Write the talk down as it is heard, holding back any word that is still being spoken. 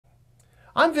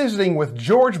I'm visiting with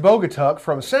George Bogatiuk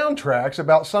from Soundtraxx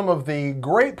about some of the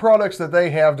great products that they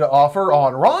have to offer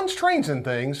on Ron's Trains and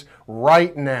Things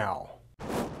right now.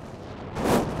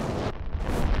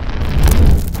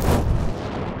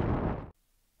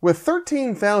 With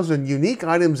 13,000 unique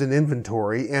items in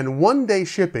inventory and one-day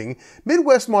shipping,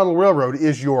 Midwest Model Railroad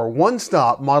is your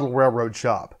one-stop model railroad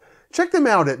shop. Check them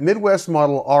out at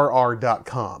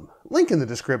midwestmodelrr.com. Link in the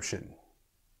description.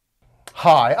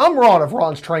 Hi, I'm Ron of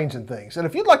Ron's Trains and Things, and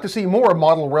if you'd like to see more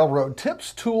model railroad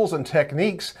tips, tools, and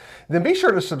techniques, then be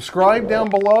sure to subscribe down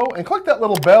below and click that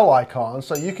little bell icon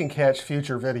so you can catch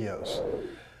future videos.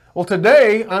 Well,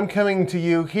 today I'm coming to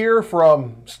you here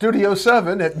from Studio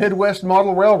 7 at Midwest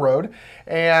Model Railroad,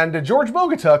 and George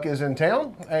Bogatiuk is in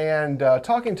town and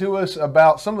talking to us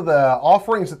about some of the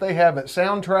offerings that they have at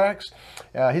Soundtraxx.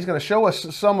 He's going to show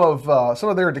us some of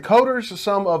their decoders,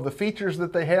 some of the features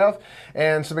that they have,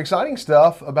 and some exciting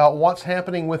stuff about what's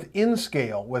happening with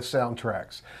in-scale with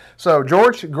Soundtraxx. So,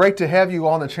 George, great to have you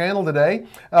on the channel today.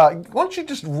 Why don't you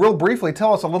just real briefly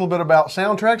tell us a little bit about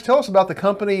Soundtraxx? Tell us about the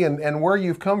company and where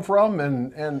you've come from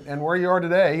and where you are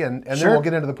today, and Sure. then we'll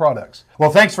get into the products. Well,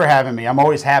 thanks for having me. I'm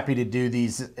always happy to do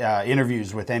these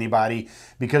interviews with anybody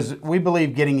because we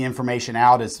believe getting information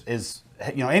out is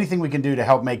anything we can do to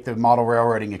help make the model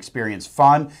railroading experience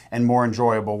fun and more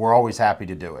enjoyable. We're always happy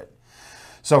to do it.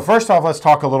 So first off, let's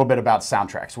talk a little bit about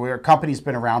Soundtraxx. Our company's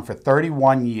been around for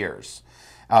 31 years.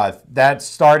 That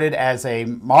started as a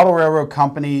model railroad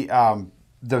company.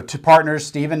 The two partners,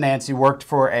 Steve and Nancy, worked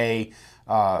for a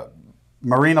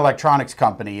marine electronics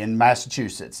company in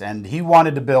Massachusetts, and he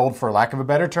wanted to build, for lack of a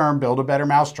better term, build a better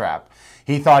mousetrap.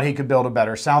 He thought he could build a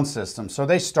better sound system. So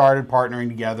they started partnering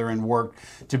together and worked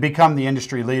to become the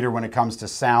industry leader when it comes to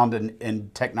sound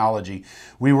and technology.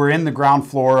 We were in the ground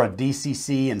floor of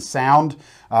DCC and sound.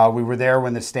 We were there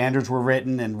when the standards were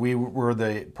written, and we were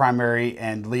the primary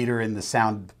and leader in the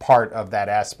sound part of that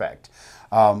aspect.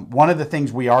 One of the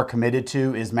things we are committed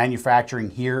to is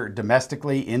manufacturing here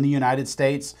domestically in the United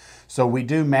States. So we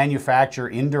do manufacture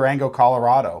in Durango,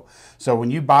 Colorado. So when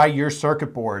you buy your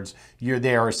circuit boards,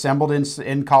 they are assembled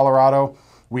in Colorado.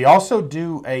 We also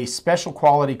do a special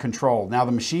quality control. Now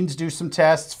the machines do some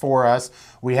tests for us.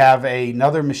 We have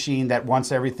another machine that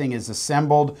once everything is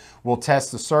assembled, will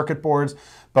test the circuit boards.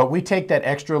 But we take that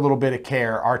extra little bit of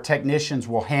care. Our technicians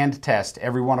will hand test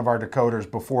every one of our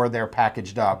decoders before they're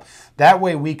packaged up. That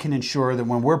way we can ensure that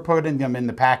when we're putting them in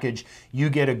the package, you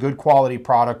get a good quality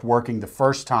product working the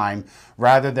first time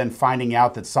rather than finding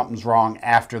out that something's wrong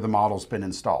after the model's been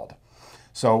installed.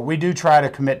 So we do try to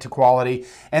commit to quality.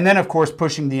 And then of course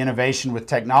pushing the innovation with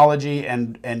technology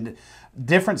and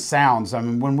different sounds. I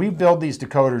mean, when we build these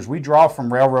decoders, we draw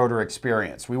from railroader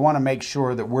experience. We want to make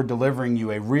sure that we're delivering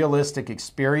you a realistic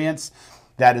experience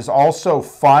that is also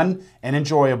fun and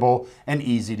enjoyable and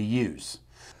easy to use.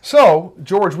 So,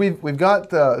 George, we've got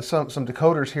some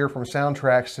decoders here from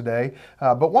Soundtraxx today,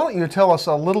 but why don't you tell us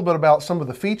a little bit about some of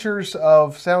the features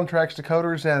of Soundtraxx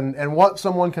decoders and what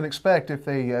someone can expect if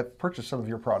they purchase some of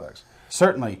your products?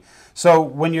 Certainly. So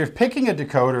when you're picking a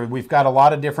decoder, we've got a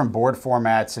lot of different board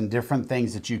formats and different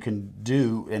things that you can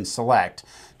do and select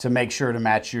to make sure to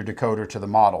match your decoder to the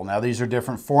model. Now these are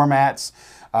different formats,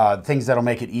 things that'll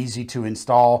make it easy to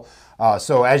install.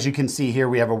 So as you can see here,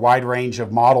 we have a wide range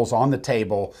of models on the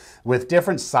table with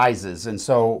different sizes. And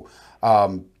so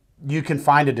you can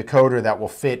find a decoder that will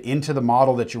fit into the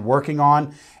model that you're working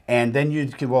on, and then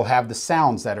will have the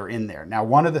sounds that are in there. Now,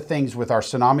 one of the things with our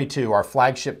Tsunami 2, our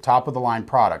flagship top-of-the-line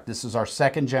product, this is our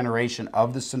second generation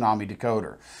of the Tsunami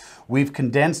decoder. We've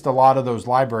condensed a lot of those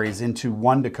libraries into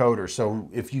one decoder. So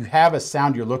if you have a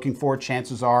sound you're looking for,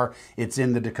 chances are it's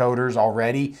in the decoders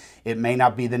already. It may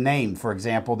not be the name. For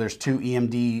example, there's two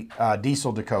EMD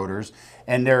diesel decoders,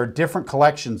 and there are different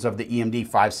collections of the EMD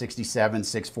 567,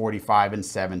 645, and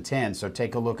 710. So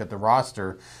take a look at the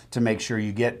roster to make sure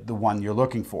you get the one you're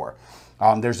looking for.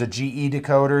 There's a GE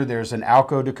decoder, there's an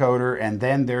Alco decoder, and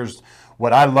then there's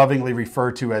what I lovingly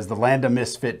refer to as the land of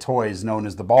misfit toys known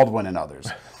as the Baldwin and others.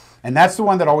 And that's the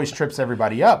one that always trips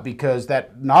everybody up because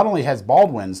that not only has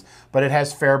Baldwins, but it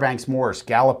has Fairbanks Morse,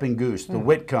 Galloping Goose, the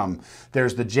Whitcomb.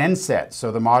 There's the genset,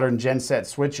 so the modern genset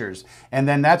switchers. And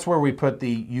then that's where we put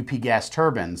the UP gas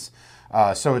turbines.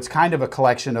 So it's kind of a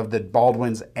collection of the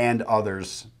Baldwins and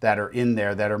others that are in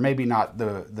there that are maybe not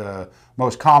the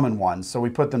most common ones. So we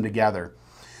put them together.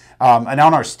 And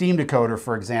on our steam decoder,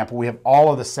 for example, we have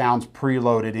all of the sounds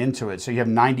preloaded into it. So you have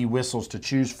 90 whistles to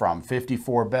choose from,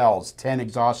 54 bells, 10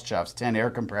 exhaust chuffs, 10 air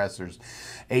compressors,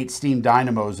 8 steam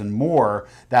dynamos, and more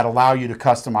that allow you to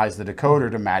customize the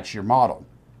decoder to match your model.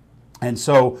 And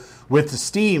so with the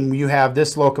steam, you have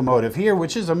this locomotive here,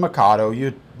 which is a Mikado,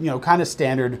 you know, kind of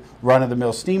standard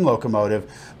run-of-the-mill steam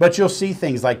locomotive. But you'll see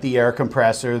things like the air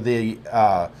compressor, the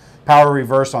power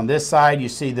reverse on this side. You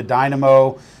see the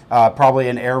dynamo, probably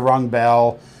an air rung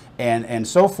bell, and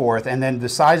so forth. And then the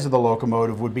size of the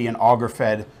locomotive would be an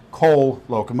auger-fed coal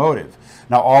locomotive.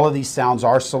 Now, all of these sounds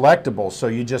are selectable, so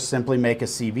you just simply make a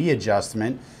CV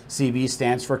adjustment. CV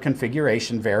stands for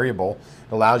configuration variable.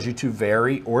 It allows you to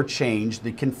vary or change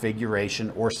the configuration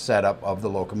or setup of the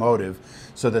locomotive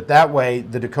so that way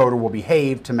the decoder will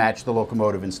behave to match the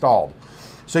locomotive installed.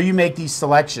 So you make these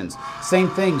selections. Same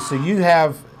thing, so you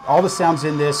have all the sounds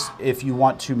in this if you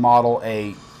want to model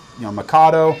a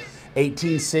Mikado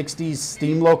 1860s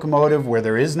steam locomotive where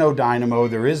there is no dynamo,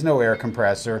 there is no air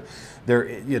compressor,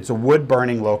 it's a wood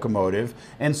burning locomotive,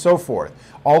 and so forth.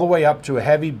 All the way up to a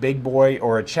heavy big boy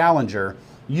or a Challenger,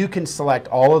 you can select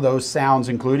all of those sounds,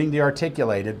 including the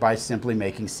articulated, by simply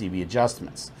making CV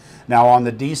adjustments. Now on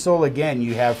the diesel, again,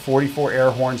 you have 44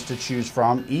 air horns to choose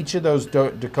from. Each of those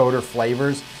decoder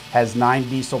flavors has 9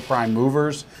 diesel prime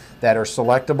movers that are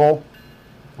selectable.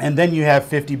 And then you have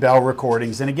 50 bell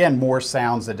recordings, and again, more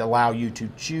sounds that allow you to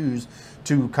choose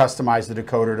to customize the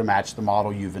decoder to match the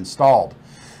model you've installed.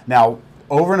 Now,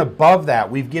 over and above that,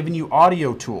 we've given you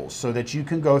audio tools so that you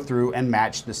can go through and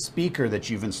match the speaker that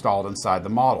you've installed inside the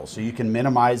model. So you can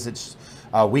minimize its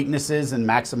weaknesses and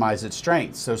maximize its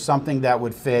strengths. So something that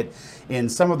would fit in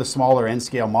some of the smaller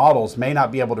N-scale models may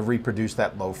not be able to reproduce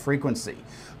that low frequency.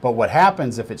 But what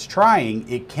happens if it's trying,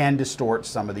 it can distort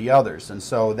some of the others. And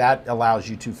so that allows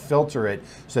you to filter it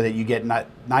so that you get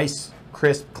nice,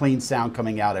 crisp, clean sound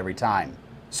coming out every time.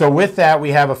 So with that,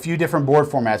 we have a few different board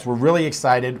formats. We're really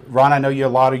excited. Ron, I know a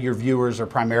lot of your viewers are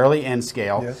primarily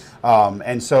N-scale. Yes.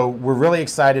 And so we're really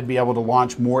excited to be able to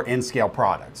launch more N-scale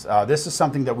products. This is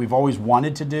something that we've always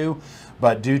wanted to do,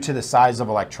 but due to the size of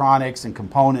electronics and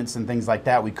components and things like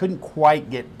that, we couldn't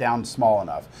quite get down small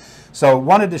enough. So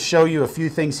wanted to show you a few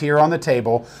things here on the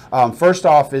table. First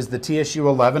off is the TSU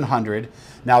 1100.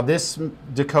 Now this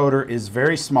decoder is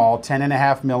very small,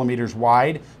 10.5 millimeters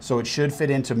wide, so it should fit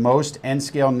into most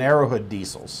N-scale narrow hood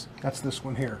diesels. That's this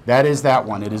one here. That is that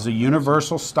one. It is a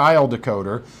universal style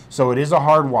decoder, so it is a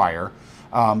hard wire,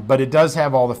 but it does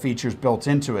have all the features built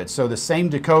into it. So the same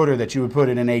decoder that you would put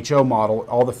in an HO model,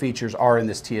 all the features are in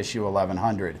this TSU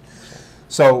 1100.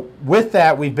 So with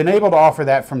that, we've been able to offer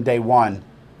that from day one.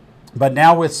 But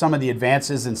now with some of the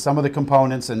advances in some of the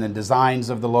components and the designs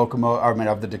of the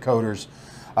decoders,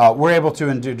 we're able to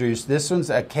introduce, this one's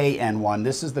a KN1.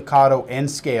 This is the Kato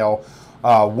N-Scale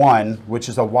 1, which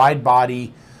is a wide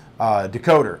body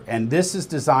decoder. And this is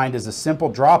designed as a simple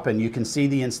drop-in. You can see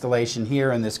the installation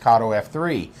here in this Kato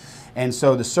F3. And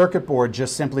so the circuit board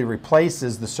just simply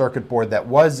replaces the circuit board that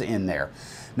was in there.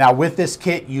 Now with this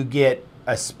kit, you get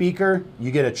a speaker,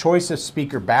 you get a choice of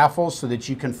speaker baffles so that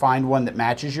you can find one that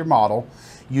matches your model.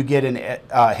 You get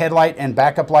a headlight and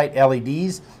backup light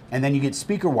LEDs, and then you get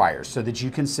speaker wires so that you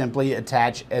can simply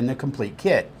attach in the complete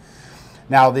kit.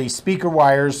 Now the speaker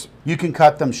wires, you can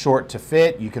cut them short to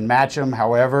fit, you can match them,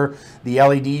 however, the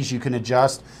LEDs you can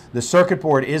adjust. The circuit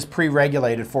board is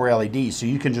pre-regulated for LEDs, so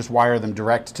you can just wire them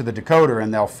direct to the decoder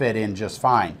and they'll fit in just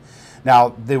fine.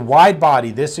 Now the wide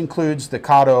body, this includes the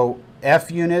Kato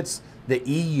F units, the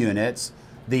E units,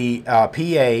 the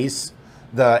PAs,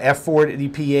 the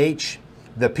F40PH,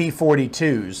 the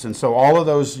P42s, and so all of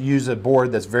those use a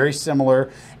board that's very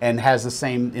similar and has the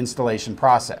same installation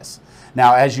process.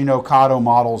 Now, as you know, Kato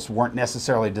models weren't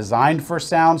necessarily designed for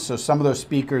sound, so some of those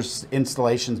speakers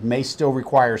installations may still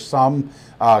require some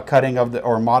cutting of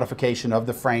or modification of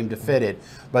the frame to fit it.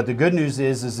 But the good news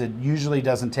is it usually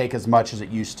doesn't take as much as it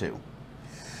used to.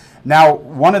 Now,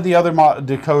 one of the other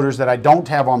decoders that I don't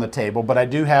have on the table, but I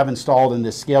do have installed in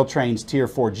this ScaleTrains Tier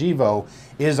 4 GEVO,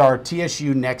 is our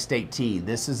TSU Next 18.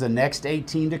 This is a Next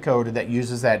 18 decoder that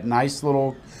uses that nice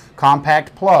little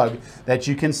compact plug that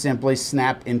you can simply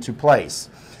snap into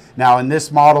place. Now, in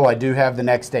this model, I do have the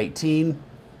Next 18.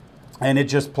 And it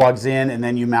just plugs in and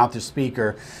then you mount the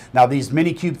speaker. Now these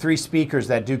Mini Cube 3 speakers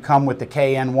that do come with the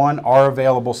KN1 are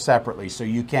available separately, so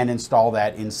you can install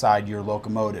that inside your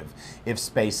locomotive if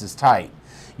space is tight.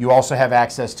 You also have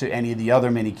access to any of the other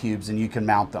Mini Cubes and you can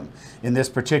mount them. In this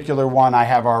particular one, I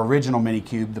have our original Mini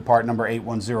Cube, the part number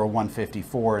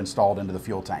 810154, installed into the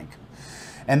fuel tank.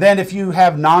 And then if you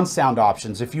have non-sound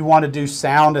options, if you want to do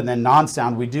sound and then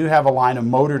non-sound, we do have a line of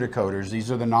motor decoders. These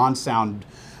are the non-sound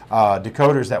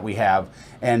decoders that we have.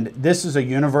 And this is a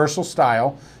universal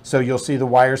style, so you'll see the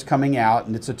wires coming out,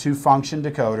 and it's a 2-function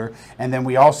decoder. And then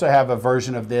we also have a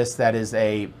version of this that is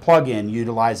a plug-in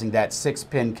utilizing that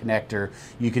 6-pin connector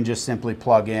you can just simply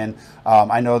plug in.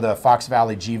 I know the Fox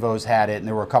Valley Gevos had it, and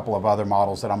there were a couple of other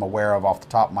models that I'm aware of off the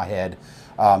top of my head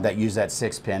that use that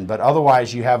 6-pin. But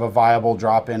otherwise, you have a viable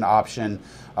drop-in option,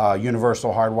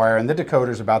 universal hardwire, and the decoder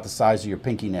is about the size of your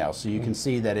pinky nail, so you can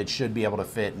see that it should be able to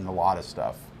fit in a lot of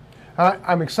stuff.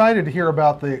 I'm excited to hear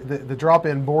about the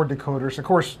drop-in board decoders. Of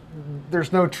course,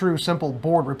 there's no true simple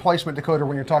board replacement decoder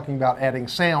when you're talking about adding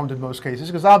sound in most cases,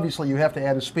 because obviously you have to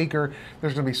add a speaker.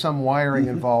 There's going to be some wiring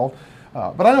involved.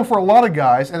 But I know for a lot of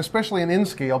guys, and especially in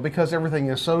N-Scale, because everything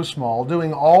is so small,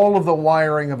 doing all of the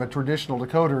wiring of a traditional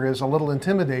decoder is a little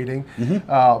intimidating.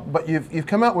 But you've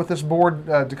come out with this board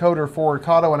decoder for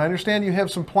Kato, and I understand you have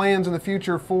some plans in the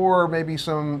future for maybe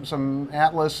some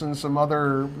Atlas and some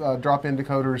other drop-in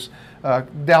decoders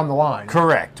down the line.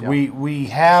 Correct. Yeah. We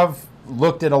have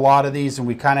looked at a lot of these, and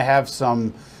we kind of have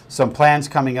some plans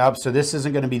coming up. So this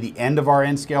isn't going to be the end of our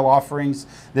N-Scale offerings.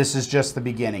 This is just the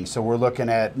beginning. So we're looking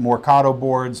at more Kato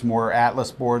boards, more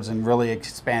Atlas boards, and really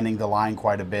expanding the line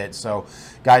quite a bit. So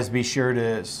guys, be sure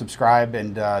to subscribe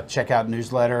and check out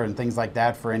newsletter and things like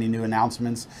that for any new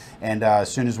announcements. And as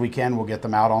soon as we can, we'll get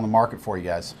them out on the market for you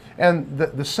guys. And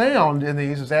the sound in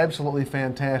these is absolutely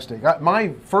fantastic.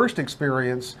 My first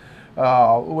experience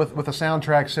with the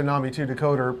Soundtraxx Tsunami 2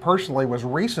 decoder personally was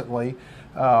recently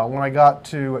when I got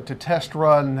to test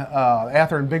run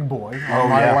Athearn Big Boy on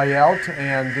my way out,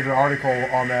 and did an article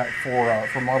on that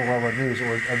for Model Railroad News. It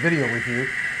was a video review,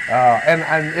 and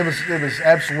it was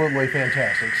absolutely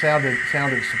fantastic.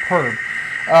 Sounded superb.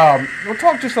 We'll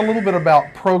talk just a little bit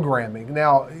about programming.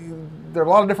 Now, there are a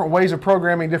lot of different ways of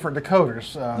programming different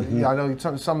decoders. I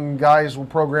know some guys will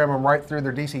program them right through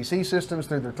their DCC systems,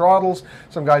 through their throttles.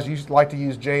 Some guys like to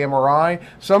use JMRI.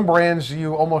 Some brands,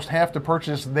 you almost have to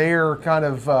purchase their kind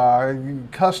of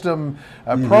custom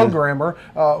programmer.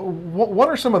 What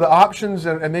are some of the options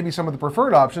and maybe some of the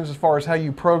preferred options as far as how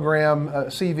you program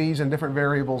CVs and different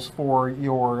variables for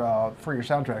your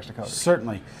Soundtraxx decoders?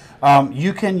 Certainly.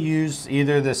 You can use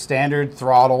either the standard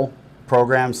throttle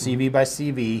program CV by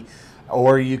CV,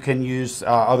 or you can use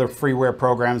other freeware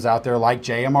programs out there like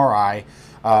JMRI.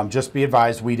 Just be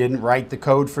advised, we didn't write the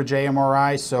code for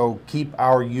JMRI, so keep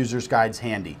our user's guides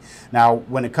handy. Now,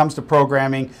 when it comes to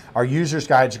programming, our user's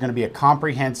guides are going to be a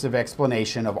comprehensive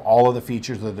explanation of all of the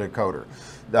features of the decoder.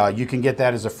 You can get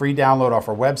that as a free download off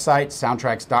our website,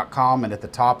 soundtraxx.com, and at the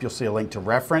top you'll see a link to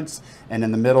reference, and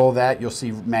in the middle of that you'll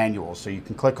see manuals. So you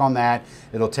can click on that,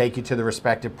 it'll take you to the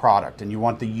respective product, and you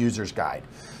want the user's guide.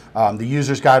 The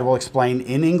user's guide will explain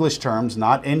in English terms,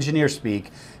 not engineer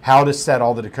speak, how to set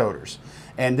all the decoders.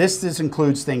 And this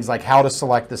includes things like how to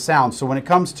select the sound. So when it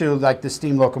comes to like the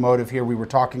steam locomotive here we were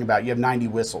talking about, you have 90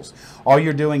 whistles. All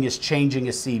you're doing is changing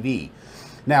a CV.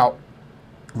 Now,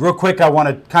 real quick, I want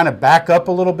to kind of back up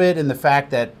a little bit in the fact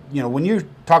that, when you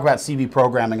talk about CV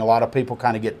programming, a lot of people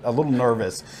kind of get a little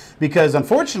nervous because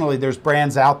unfortunately there's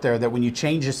brands out there that when you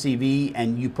change a CV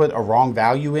and you put a wrong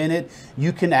value in it,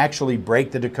 you can actually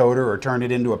break the decoder or turn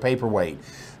it into a paperweight.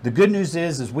 The good news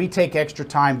is we take extra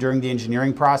time during the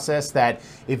engineering process that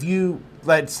if you,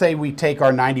 let's say we take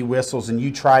our 90 whistles and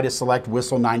you try to select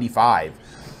whistle 95,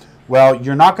 well,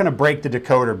 you're not going to break the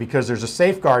decoder because there's a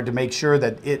safeguard to make sure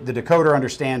that the decoder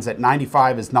understands that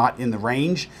 95 is not in the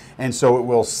range, and so it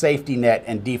will safety net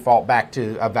and default back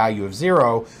to a value of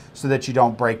 0 so that you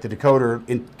don't break the decoder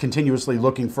in continuously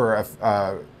looking for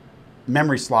a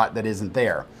memory slot that isn't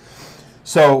there.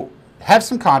 So have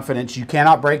some confidence. You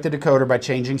cannot break the decoder by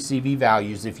changing CV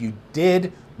values. If you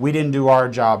did, we didn't do our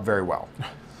job very well.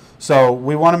 So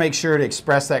we want to make sure to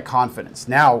express that confidence.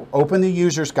 Now, open the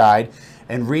user's guide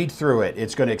and read through it.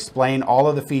 It's going to explain all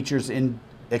of the features in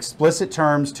explicit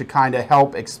terms to kind of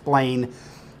help explain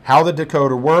how the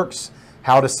decoder works,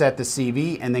 how to set the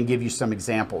CV, and then give you some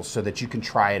examples so that you can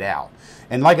try it out.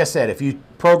 And like I said, if you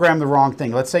program the wrong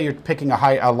thing, let's say you're picking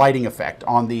a lighting effect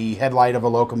on the headlight of a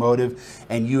locomotive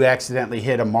and you accidentally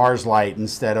hit a Mars light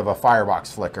instead of a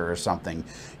firebox flicker or something,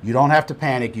 you don't have to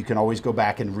panic. You can always go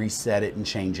back and reset it and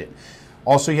change it.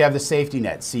 Also, you have the safety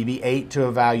net. CV8 to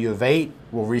a value of 8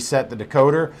 will reset the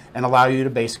decoder and allow you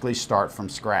to basically start from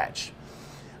scratch.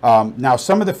 Now,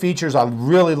 some of the features I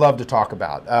really love to talk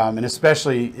about, and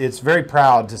especially it's very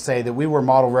proud to say that we were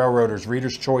Model Railroaders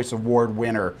Reader's Choice Award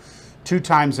winner 2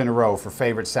 times in a row for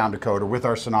favorite sound decoder with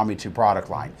our Tsunami 2 product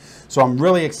line. So I'm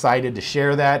really excited to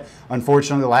share that.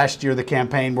 Unfortunately, last year the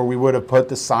campaign where we would have put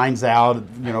the signs out,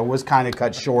 was kind of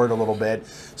cut short a little bit.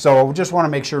 So I just want to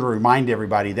make sure to remind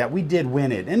everybody that we did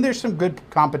win it. And there's some good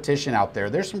competition out there.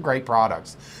 There's some great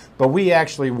products. But we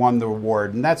actually won the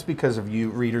award, and that's because of you,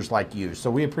 readers like you. So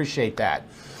we appreciate that.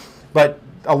 But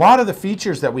a lot of the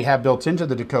features that we have built into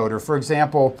the decoder, for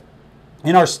example,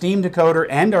 in our steam decoder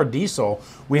and our diesel,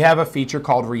 we have a feature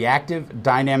called Reactive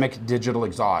Dynamic Digital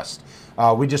Exhaust.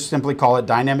 We just simply call it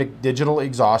Dynamic Digital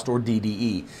Exhaust, or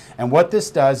DDE. And what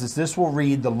this does is this will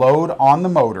read the load on the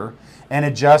motor and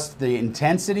adjust the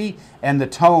intensity and the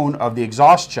tone of the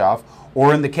exhaust chuff,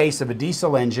 or in the case of a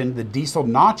diesel engine, the diesel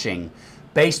notching,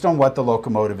 based on what the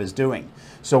locomotive is doing.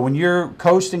 So when you're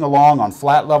coasting along on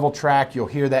flat level track, you'll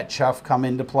hear that chuff come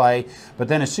into play. But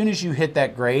then as soon as you hit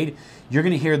that grade, you're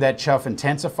going to hear that chuff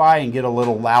intensify and get a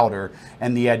little louder.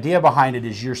 And the idea behind it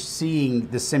is you're seeing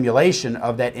the simulation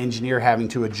of that engineer having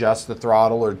to adjust the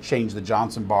throttle or change the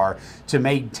Johnson bar to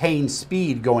maintain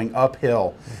speed going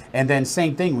uphill. And then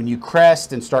same thing, when you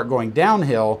crest and start going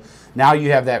downhill, now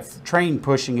you have that train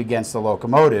pushing against the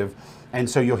locomotive. And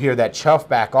so you'll hear that chuff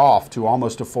back off to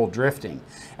almost a full drifting.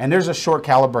 And there's a short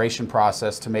calibration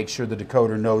process to make sure the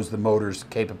decoder knows the motor's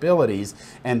capabilities,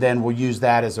 and then we'll use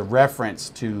that as a reference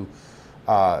to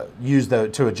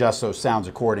to adjust those sounds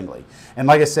accordingly. And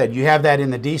like I said, you have that in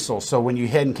the diesel, so when you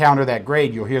encounter that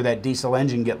grade, you'll hear that diesel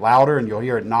engine get louder and you'll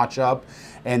hear it notch up,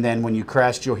 and then when you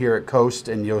crest, you'll hear it coast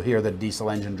and you'll hear the diesel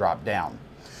engine drop down.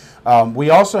 We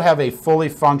also have a fully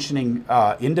functioning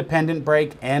independent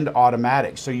brake and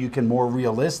automatic, so you can more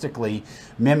realistically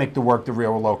mimic the work the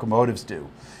real locomotives do.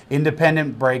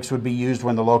 Independent brakes would be used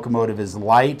when the locomotive is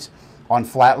light, on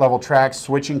flat level tracks,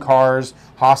 switching cars,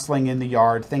 hostling in the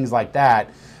yard, things like that.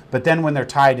 But then when they're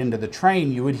tied into the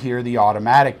train, you would hear the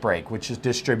automatic brake, which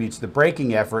distributes the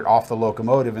braking effort off the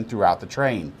locomotive and throughout the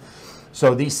train.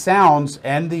 So these sounds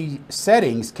and the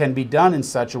settings can be done in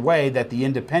such a way that the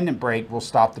independent brake will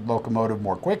stop the locomotive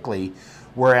more quickly,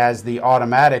 whereas the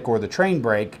automatic or the train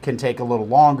brake can take a little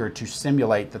longer to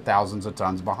simulate the thousands of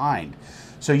tons behind.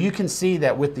 So you can see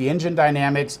that with the engine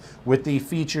dynamics, with the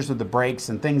features of the brakes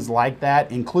and things like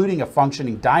that, including a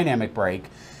functioning dynamic brake,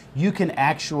 you can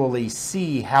actually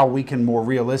see how we can more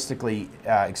realistically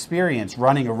experience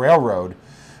running a railroad,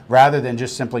 rather than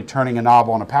just simply turning a knob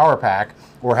on a power pack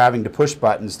or having to push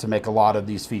buttons to make a lot of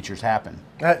these features happen.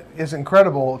 That is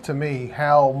incredible to me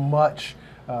how much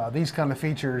these kind of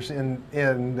features in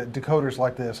decoders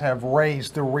like this have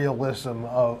raised the realism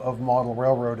of model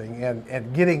railroading,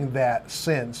 and getting that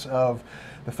sense of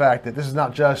the fact that this is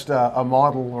not just a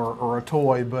model or a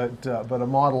toy, but a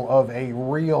model of a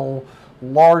real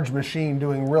large machine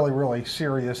doing really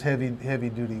serious heavy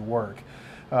duty work.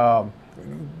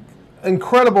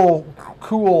 Incredible,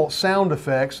 cool sound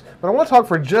effects, but I want to talk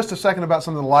for just a second about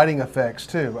some of the lighting effects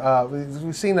too.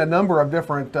 We've seen a number of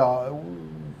different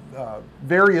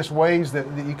various ways that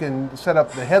you can set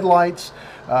up the headlights,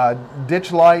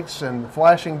 ditch lights and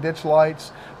flashing ditch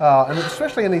lights, and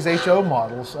especially in these HO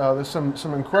models, there's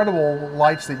some incredible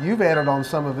lights that you've added on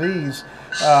some of these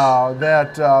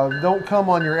that don't come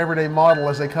on your everyday model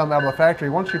as they come out of the factory.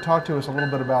 Why don't you talk to us a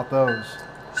little bit about those?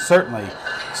 Certainly.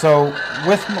 So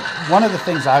with one of the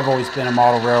things, I've always been a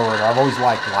model railroader, I've always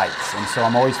liked lights, and so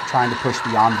I'm always trying to push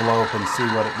the envelope and see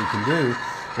what we can do.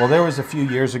 Well, there was a few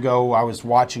years ago, I was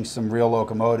watching some real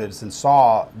locomotives and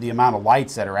saw the amount of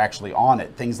lights that are actually on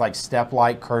it. Things like step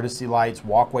light, courtesy lights,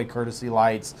 walkway courtesy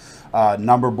lights,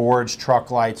 number boards,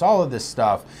 truck lights, all of this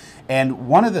stuff. And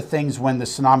one of the things when the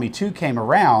Tsunami 2 came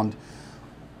around,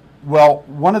 well,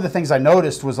 one of the things I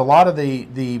noticed was a lot of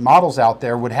the models out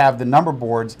there would have the number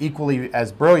boards equally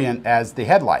as brilliant as the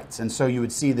headlights. And so you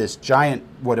would see this giant,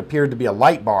 what appeared to be a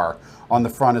light bar on the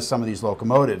front of some of these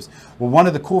locomotives. Well, one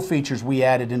of the cool features we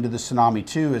added into the Tsunami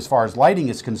 2 as far as lighting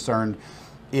is concerned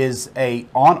is a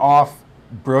on-off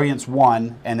brilliance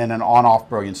 1 and then an on-off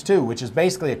brilliance 2, which is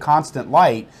basically a constant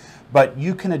light, but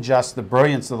you can adjust the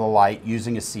brilliance of the light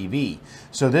using a CV.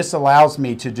 So this allows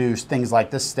me to do things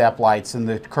like the step lights and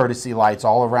the courtesy lights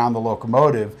all around the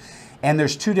locomotive. And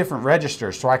there's 2 different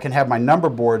registers, so I can have my number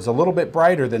boards a little bit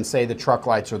brighter than, say, the truck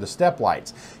lights or the step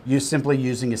lights. Simply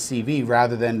using a CV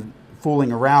rather than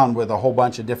fooling around with a whole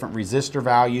bunch of different resistor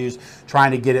values, trying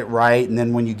to get it right, and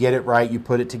then when you get it right, you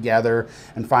put it together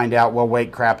and find out, well,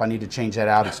 wait, crap, I need to change that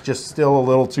out. It's just still a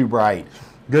little too bright.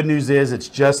 Good news is it's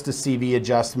just a CV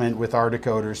adjustment with our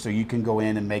decoders, so you can go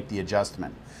in and make the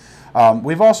adjustment.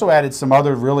 We've also added some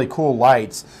other really cool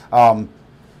lights. On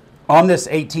this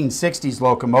 1860s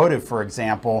locomotive, for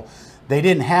example, they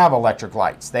didn't have electric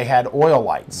lights. They had oil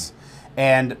lights.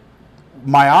 And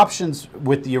my options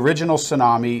with the original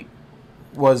Tsunami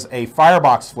was a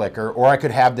firebox flicker, or I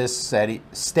could have this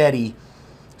steady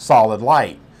solid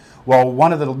light. Well,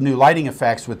 one of the new lighting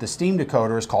effects with the Steam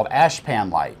decoder is called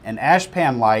ashpan light. And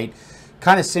ashpan light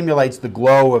kind of simulates the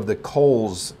glow of the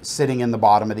coals sitting in the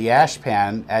bottom of the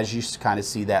ashpan as you kind of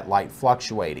see that light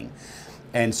fluctuating.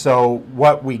 And so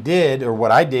what we did, or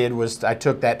what I did, was I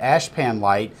took that ashpan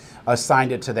light,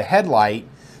 assigned it to the headlight,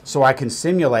 so I can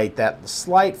simulate that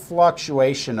slight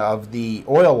fluctuation of the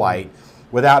oil light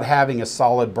without having a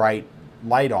solid bright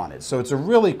light on it. So it's a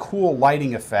really cool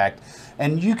lighting effect,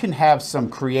 and you can have some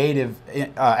creative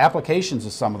applications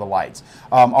of some of the lights.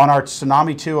 On our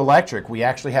Tsunami 2 electric, we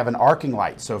actually have an arcing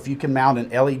light. So if you can mount an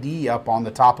LED up on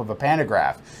the top of a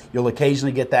pantograph, you'll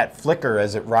occasionally get that flicker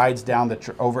as it rides down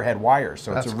the overhead wire.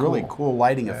 So it's a really cool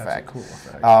lighting effect. That's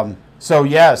a cool effect. So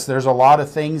yes, there's a lot of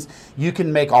things. You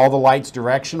can make all the lights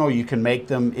directional. You can make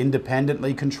them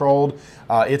independently controlled.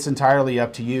 It's entirely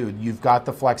up to you. You've got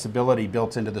the flexibility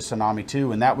built into the Tsunami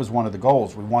 2, and that was one of the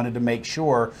goals. We wanted to make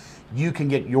sure you can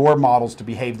get your models to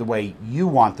behave the way you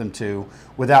want them to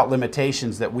without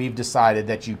limitations that we've decided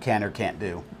that you can or can't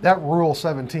do. That Rule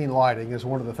 17 lighting is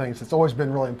one of the things that's always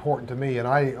been really important to me, and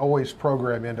I always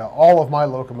program into all of my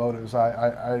locomotives.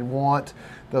 I want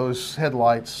those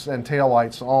headlights and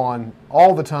taillights on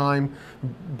all the time,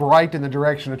 bright in the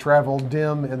direction of travel,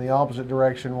 dim in the opposite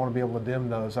direction. Want to be able to dim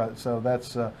those. So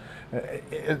that's,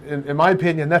 in my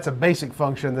opinion, that's a basic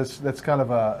function that's kind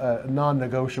of a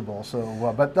non-negotiable.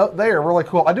 So, but they are really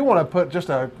cool. I do want to put just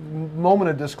a moment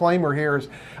of disclaimer here. Is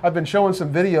I've been showing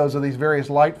some videos of these various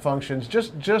light functions.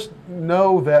 Just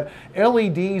know that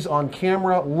LEDs on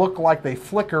camera look like they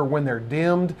flicker when they're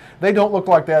dimmed. They don't look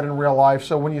like that in real life.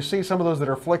 So when you see some of those that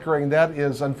are flickering, that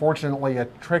is unfortunately a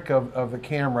trick of the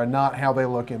camera, not how they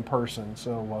look in person.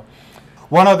 So.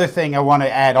 One other thing I want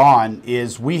to add on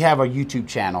is we have a YouTube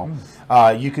channel.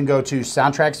 You can go to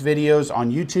Soundtraxx videos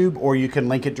on YouTube, or you can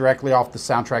link it directly off the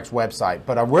Soundtraxx website.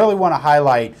 But I really want to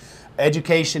highlight,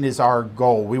 education is our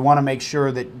goal. We want to make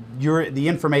sure that the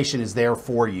information is there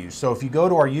for you. So if you go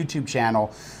to our YouTube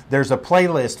channel, there's a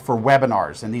playlist for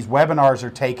webinars, and these webinars are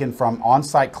taken from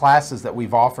on-site classes that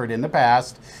we've offered in the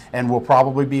past and will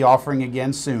probably be offering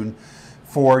again soon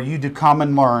for you to come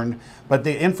and learn. But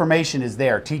the information is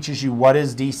there. It teaches you what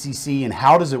is DCC and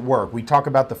how does it work. We talk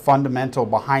about the fundamental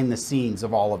behind the scenes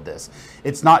of all of this.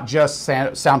 It's not just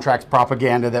Soundtraxx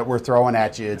propaganda that we're throwing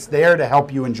at you. It's there to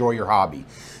help you enjoy your hobby.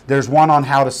 There's one on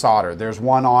how to solder. There's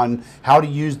one on how to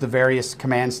use the various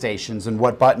command stations and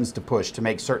what buttons to push to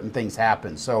make certain things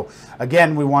happen. So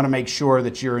again, we want to make sure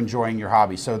that you're enjoying your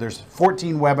hobby. So there's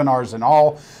 14 webinars in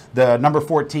all. The number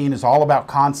 14 is all about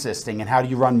consisting and how do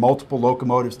you run multiple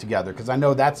locomotives together, because I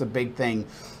know that's a big thing,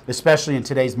 especially in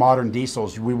today's modern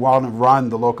diesels. We want to run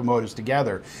the locomotives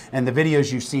together. And the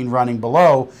videos you've seen running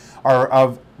below are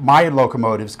of my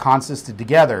locomotives consisted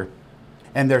together.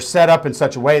 And they're set up in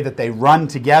such a way that they run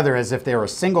together as if they're a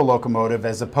single locomotive,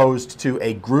 as opposed to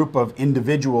a group of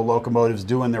individual locomotives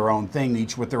doing their own thing,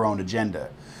 each with their own agenda.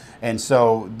 And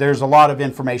so there's a lot of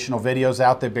informational videos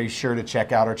out there. Be sure to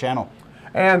check out our channel.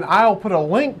 And I'll put a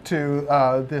link to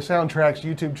the Soundtraxx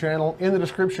YouTube channel in the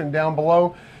description down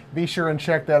below. Be sure and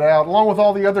check that out, along with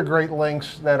all the other great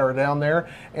links that are down there.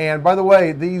 And by the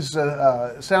way, these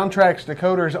Soundtraxx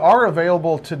decoders are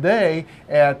available today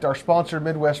at our sponsor,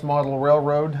 Midwest Model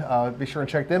Railroad. Be sure and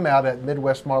check them out at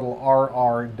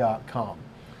midwestmodelrr.com.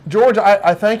 George,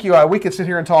 I thank you. We could sit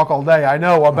here and talk all day, I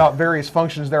know, about various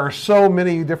functions. There are so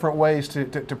many different ways to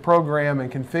program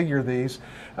and configure these,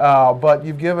 but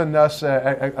you've given us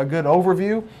a good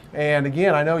overview. And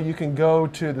again, I know you can go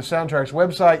to the Soundtraxx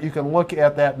website, you can look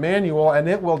at that manual, and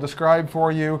it will describe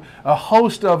for you a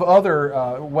host of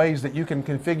other ways that you can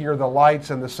configure the lights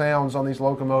and the sounds on these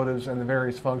locomotives and the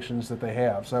various functions that they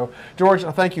have. So, George,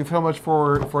 thank you so much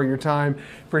for your time.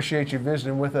 Appreciate you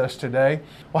visiting with us today.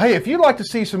 Well, hey, if you'd like to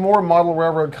see some more Model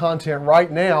Railroad content right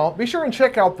now, be sure and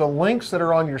check out the links that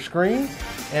are on your screen,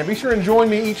 and be sure and join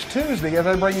me each Tuesday as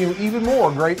I bring you even more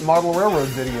great Model Railroad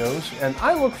videos, and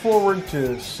I look forward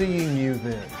to seeing you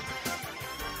then.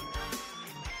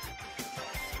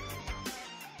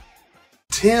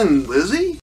 10,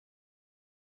 Lizzie?